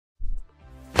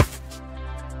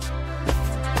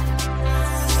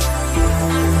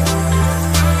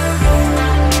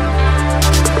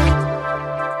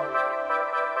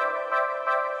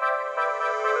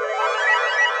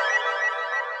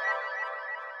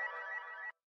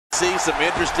see some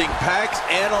interesting packs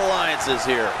and alliances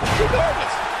here.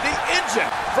 Regardless, the engine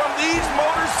from these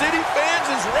Motor City fans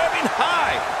is revving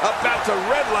high. About to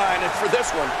redline it for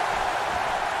this one.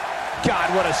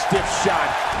 God, what a stiff shot.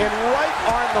 And right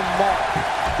on the mark.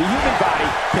 The human body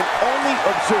can only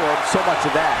absorb so much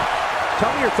of that. Tell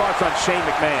me your thoughts on Shane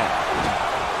McMahon.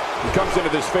 He comes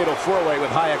into this fatal four-way with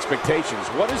high expectations.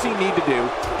 What does he need to do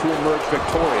to emerge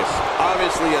victorious?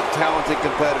 Obviously a talented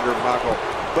competitor, Michael.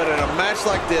 But in a match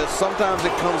like this, sometimes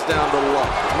it comes down to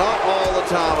luck. Not all the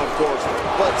time, of course,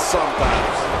 but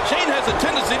sometimes. Shane has a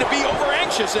tendency to be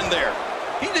over-anxious in there.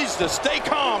 He needs to stay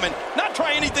calm and not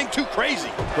try anything too crazy.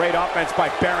 Great offense by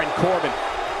Baron Corbin.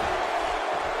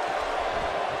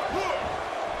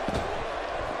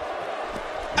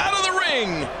 Out of the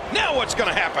ring. Now what's going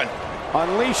to happen?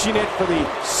 Unleashing it for the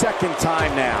second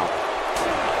time now.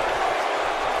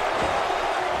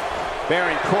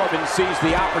 Baron Corbin sees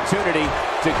the opportunity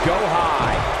to go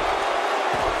high.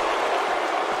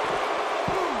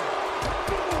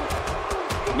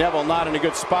 Neville not in a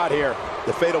good spot here.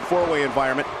 The fatal four-way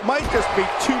environment might just be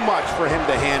too much for him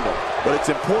to handle. But it's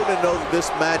important to know that this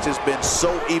match has been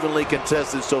so evenly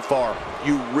contested so far.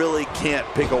 You really can't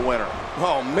pick a winner.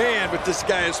 Oh, man, but this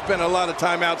guy has spent a lot of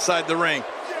time outside the ring.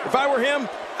 If I were him,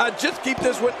 I'd just keep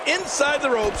this one inside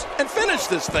the ropes and finish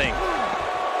this thing.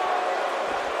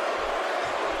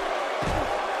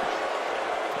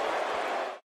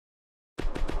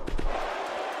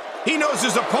 He knows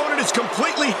his opponent is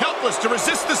completely helpless to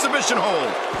resist the submission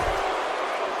hold.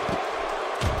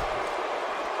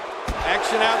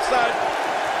 Action outside.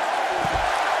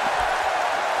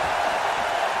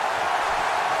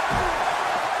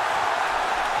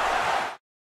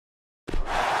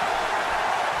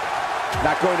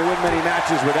 Not going to win many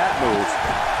matches with that move.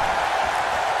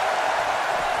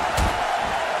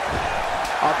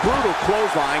 A brutal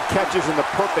clothesline catches in the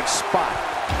perfect spot.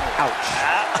 Ouch.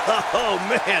 Oh,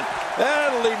 man.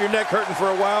 That'll leave your neck hurting for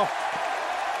a while.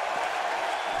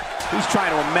 He's trying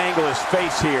to mangle his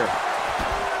face here.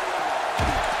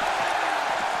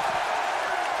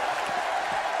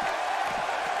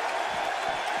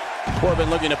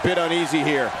 Corbin looking a bit uneasy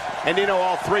here. And you know,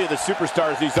 all three of the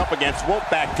superstars he's up against won't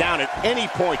back down at any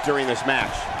point during this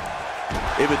match.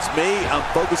 If it's me, I'm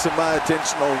focusing my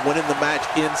attention on winning the match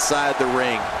inside the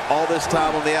ring. All this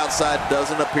time on the outside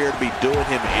doesn't appear to be doing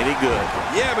him any good.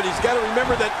 Yeah, but he's got to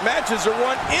remember that matches are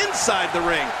won inside the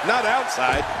ring, not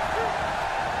outside.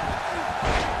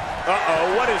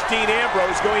 Uh-oh, what is Dean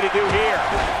Ambrose going to do here?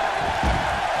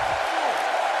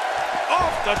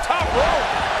 Off the top rope.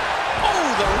 Oh,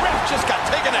 the ref just got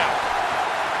taken out.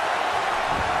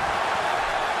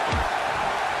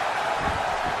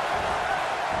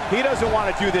 He doesn't want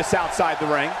to do this outside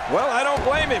the ring. Well, I don't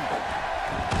blame him.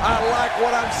 I like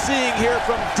what I'm seeing here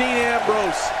from Dean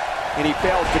Ambrose. And he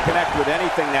fails to connect with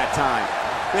anything that time.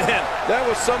 Man, that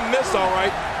was some miss, all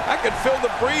right. I could feel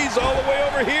the breeze all the way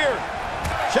over here.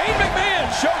 Shane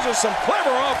McMahon shows us some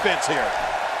clever offense here.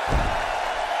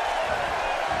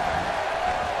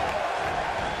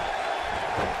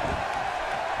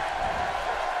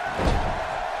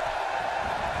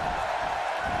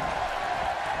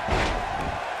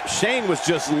 Shane was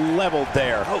just leveled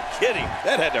there. Oh, kidding.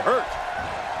 That had to hurt.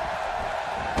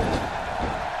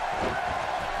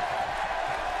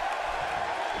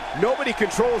 Nobody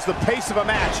controls the pace of a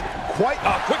match quite.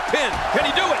 A quick pin. Can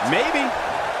he do it? Maybe.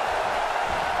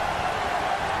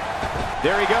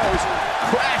 There he goes,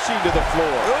 crashing to the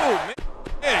floor. Oh,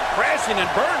 man, crashing and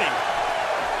burning.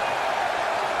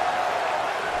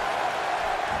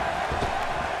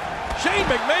 Shane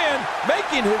McMahon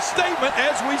making his statement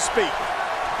as we speak.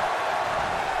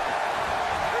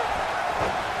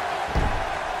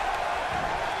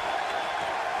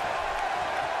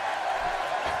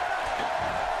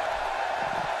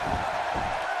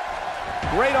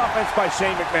 Great offense by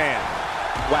Shane McMahon.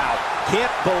 Wow, can't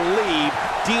believe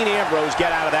Dean Ambrose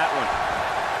got out of that one.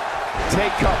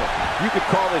 Take cover. You could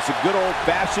call this a good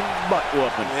old-fashioned butt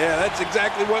whooping. Yeah, that's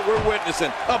exactly what we're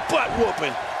witnessing. A butt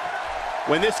whooping.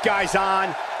 When this guy's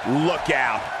on, look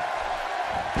out.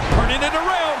 Turning it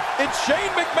around, it's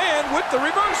Shane McMahon with the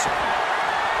reversal.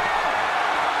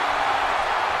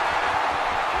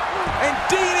 And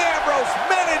Dean Ambrose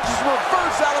manages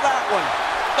reverse out of that one.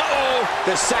 Uh-oh.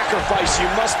 The sacrifice you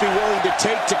must be willing to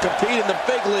take to compete in the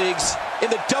big leagues in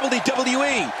the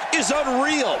WWE is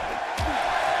unreal.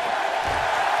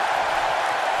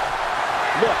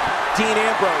 Look, Dean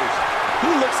Ambrose.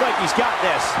 He looks like he's got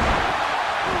this.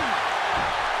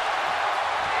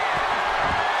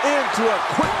 Into a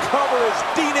quick cover is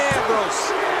Dean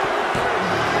Ambrose.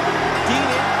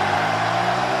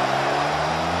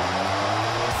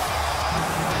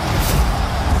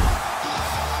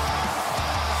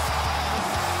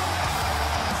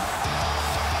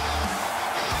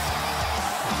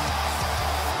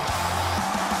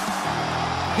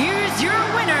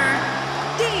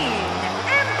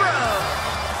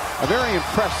 A very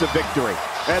impressive victory.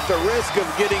 At the risk of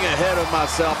getting ahead of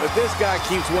myself, if this guy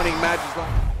keeps winning matches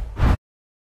like